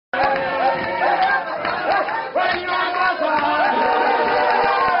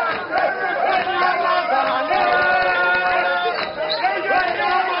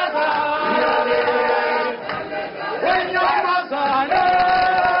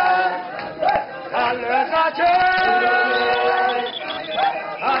Never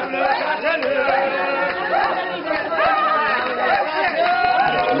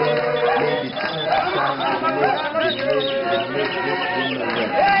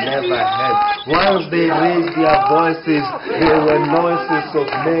had. Once they raised their voices, there were noises of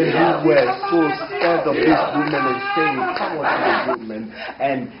men who were so scared of this woman and saying, "Come on, this woman."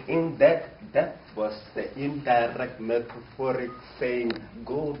 And in that was the indirect metaphoric saying,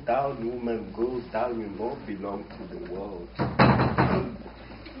 "Go down, woman, go down, you don't belong to the world."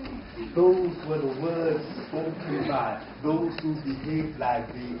 Those were the words spoken by those who behave like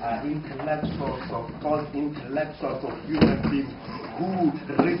they are intellectuals or false intellectuals of human beings who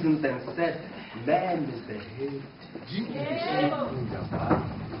reasoned and said, man is the head, you is the shape in the body.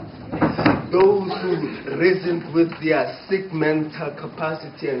 Those who reasoned with their sick mental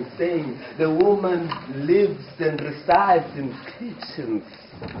capacity and saying, the woman lives and resides in kitchens.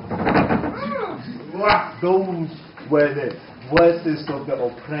 Those were the voices of the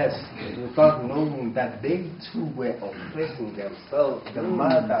oppressed, without knowing that they too were oppressing themselves, the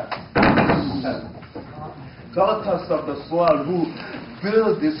mothers, daughters of the soil who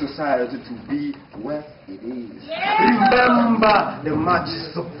build this society to be what it is. Remember the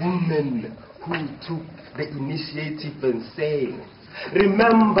marches of women who took the initiative and saying,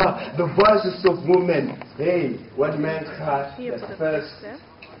 remember the voices of women. Hey, when men cry, the first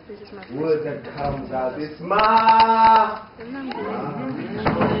word that comes out is Ma.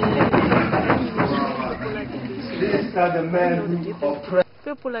 These are the men who oppress.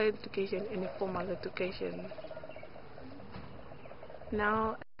 Popular education and informal education.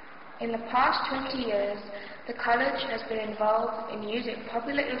 Now, in the past 20 years, the college has been involved in using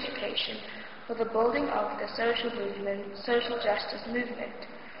popular education for the building of the social justice movement.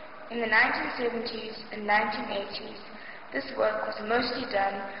 In the 1970s and 1980s, this work was mostly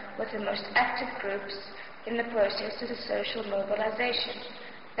done with the most active groups in the process of the social mobilization,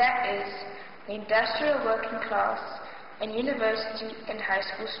 that is, the industrial working class and university and high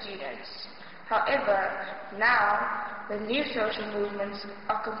school students. However, now the new social movements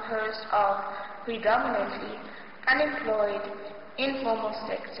are composed of predominantly unemployed, informal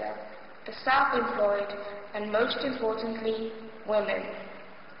sector, the self-employed, and most importantly, women.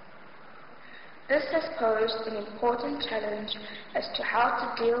 This has posed an important challenge as to how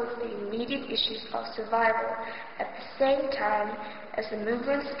to deal with the immediate issues of survival at the same time as the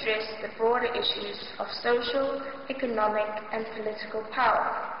movements address the broader issues of social, economic, and political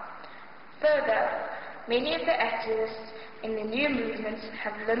power. Further, many of the activists in the new movements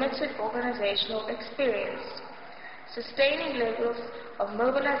have limited organizational experience. Sustaining levels of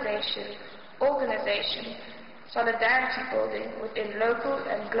mobilization, organization, solidarity building within local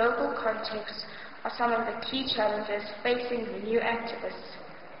and global contexts are some of the key challenges facing the new activists.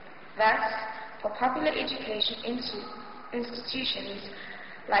 Thus, for popular education institutions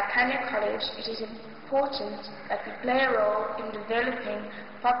like Khanya College, it is important that we play a role in developing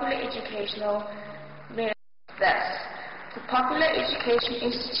popular educational methods. Thus, for popular education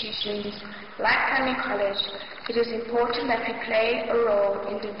institutions like Khanya College, it is important that we play a role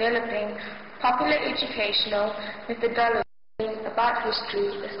in developing popular educational methodology. About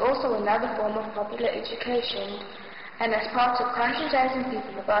history is also another form of popular education, and as part of conscientizing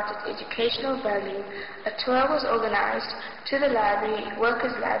people about its educational value, a tour was organized to the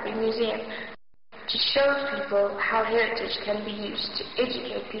Workers' Library Museum to show people how heritage can be used to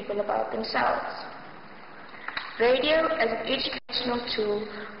educate people about themselves. Radio as an educational tool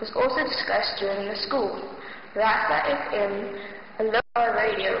was also discussed during the school. Rasa FM, a local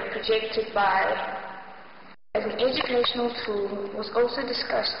radio projected by as an educational tool was also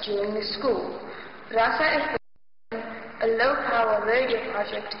discussed during the school. Rasa FM, a low-power radio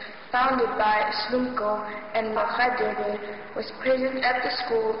project founded by Slumko and Mahadebe, was present at the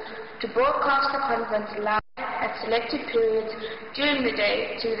school to broadcast the conference live at selected periods during the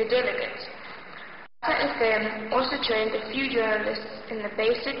day to the delegates. Rasa FM also trained a few journalists in the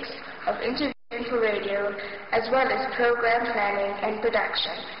basics of interviewing for radio, as well as program planning and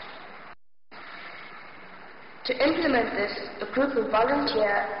production. To implement this, a group of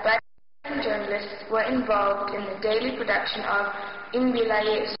volunteer black journalists were involved in the daily production of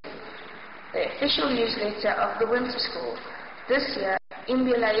Imbilayesu, the official newsletter of the winter school. This year,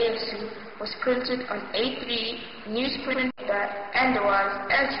 Imbilayesu was printed on A3 newsprint paper and was,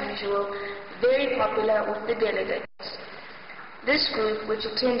 as usual, very popular with the delegates. This group, which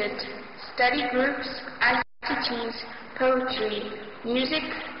attended study groups, ICTs, poetry, music,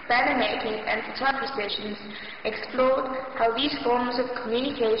 banner making, and photography sessions, explored how these forms of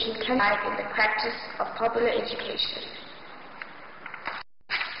communication can guide in the practice of popular education.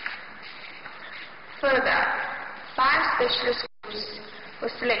 Further, 5 specialist groups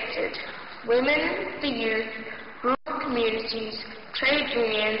were selected: women, the youth, rural communities, trade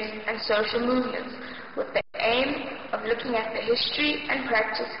unions, and social movements, with the aim of looking at the history and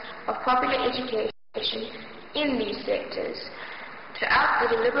practice of popular education in these sectors. Throughout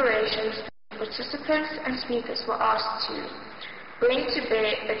the deliberations, participants and speakers were asked to bring to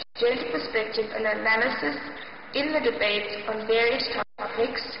bear a gender perspective and analysis in the debates on various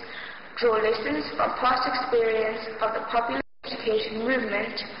topics, draw lessons from past experience of the popular education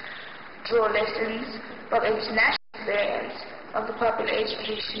movement, draw lessons from international experience of the popular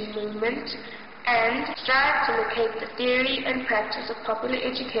education movement, and strive to locate the theory and practice of popular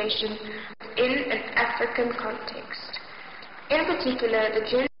education in an African context. In particular, the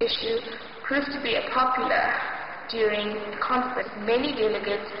gender issue proved to be popular during the conference, many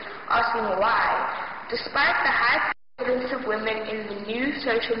delegates asking why, despite the high prevalence of women in the new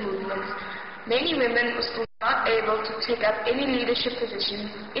social movements, many women were still not able to take up any leadership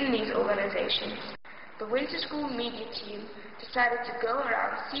positions in these organizations. The Winter School media team decided to go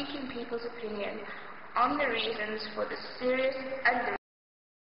around seeking people's opinion on the reasons for the serious and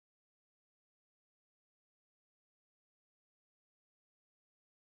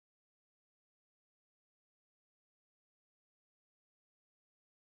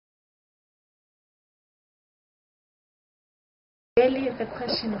really the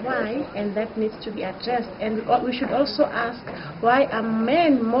question why, and that needs to be addressed. And we should also ask, why are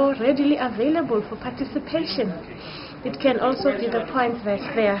men more readily available for participation? It can also be the point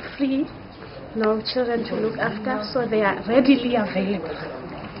that they are free, no children to look after, so they are readily available.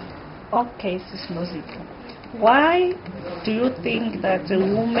 Okay, Sis Mosika, why do you think that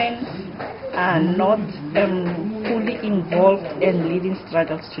women are not fully involved in leading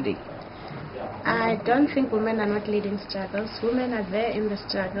struggles today? I don't think women are not leading struggles. Women are there in the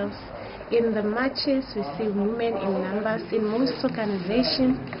struggles. In the marches, we see women in numbers. In most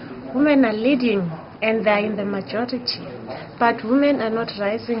organizations, women are leading and they are in the majority. But women are not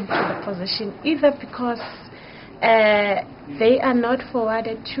rising to the position, either because they are not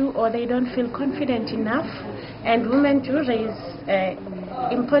forwarded to or they don't feel confident enough. And women do raise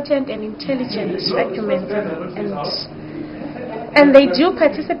important and intelligent arguments and they do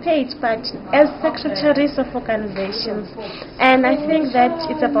participate, but as secretaries of organizations. And I think that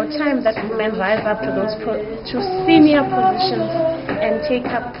it's about time that women rise up to those to senior positions and take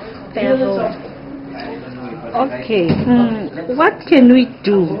up their role. Okay, what can we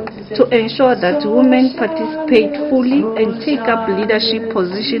do to ensure that women participate fully and take up leadership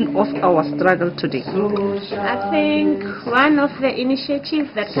position of our struggle today? I think one of the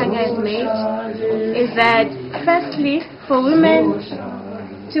initiatives that Khanya has made is that, firstly, for women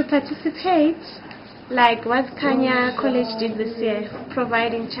to participate, like what Khanya College did this year,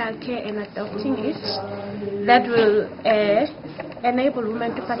 providing childcare and adopting it, that will enable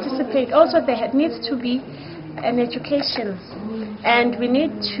women to participate. Also, there needs to be an education, and we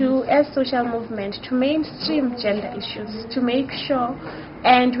need to, as social movement, to mainstream gender issues, to make sure,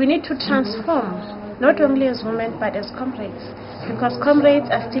 and we need to transform, not only as women but as comrades, because comrades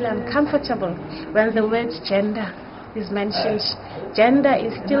are still uncomfortable when the word gender is mentioned. Gender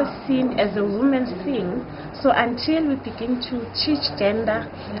is still seen as a woman's thing, so until we begin to teach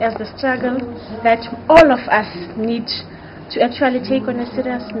gender as the struggle that all of us need to actually take on a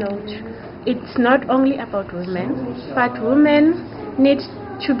serious note, it's not only about women, but women need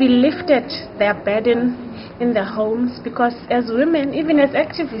to be lifted their burden in their homes, because as women, even as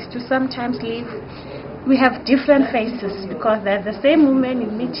activists, we sometimes live, we have different faces, because they're the same woman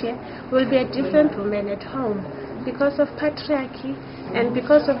in media will be a different woman at home, because of patriarchy and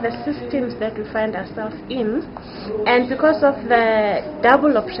because of the systems that we find ourselves in, and because of the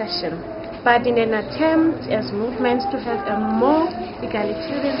double oppression. But in an attempt as movements to have a more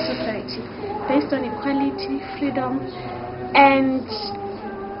egalitarian society based on equality, freedom, and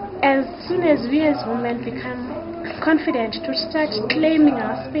as soon as we as women become confident to start claiming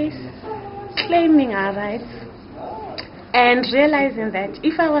our space, claiming our rights, and realizing that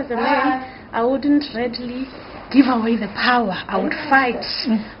if I was a man, I wouldn't readily give away the power. I would fight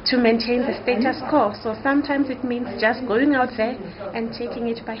to maintain the status quo. So sometimes it means just going out there and taking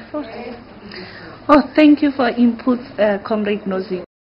it by force. Oh, thank you for input, Comrade Nozi.